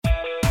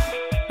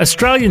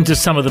Australians are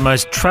some of the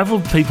most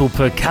travelled people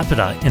per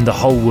capita in the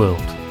whole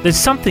world. There's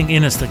something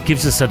in us that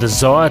gives us a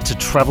desire to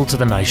travel to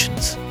the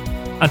nations.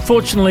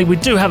 Unfortunately, we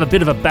do have a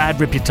bit of a bad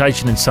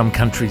reputation in some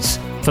countries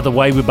for the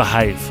way we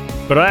behave.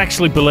 But I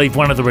actually believe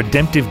one of the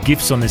redemptive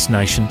gifts on this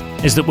nation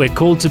is that we're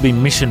called to be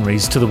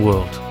missionaries to the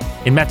world.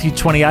 In Matthew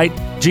 28,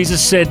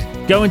 Jesus said,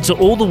 "Go into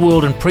all the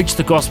world and preach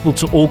the gospel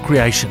to all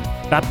creation,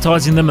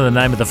 baptizing them in the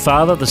name of the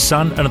Father, the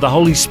Son, and of the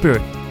Holy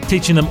Spirit,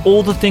 teaching them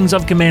all the things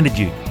I've commanded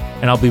you,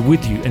 and I'll be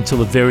with you until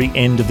the very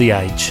end of the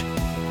age."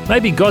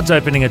 Maybe God's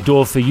opening a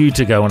door for you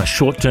to go on a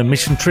short-term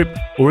mission trip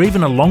or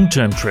even a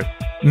long-term trip.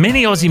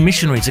 Many Aussie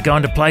missionaries are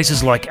going to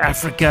places like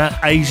Africa,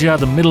 Asia,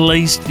 the Middle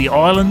East, the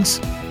islands.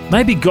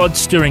 Maybe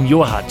God's stirring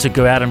your heart to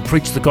go out and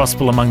preach the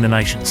gospel among the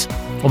nations,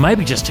 or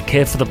maybe just to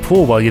care for the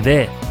poor while you're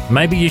there.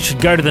 Maybe you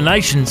should go to the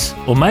nations,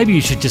 or maybe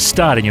you should just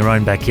start in your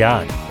own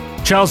backyard.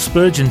 Charles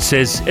Spurgeon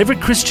says, "Every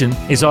Christian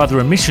is either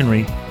a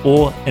missionary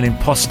or an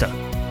imposter."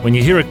 When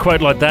you hear a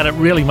quote like that, it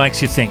really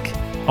makes you think.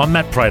 I'm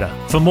Matt Prater.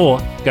 For more,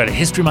 go to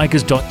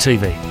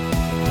historymakers.tv.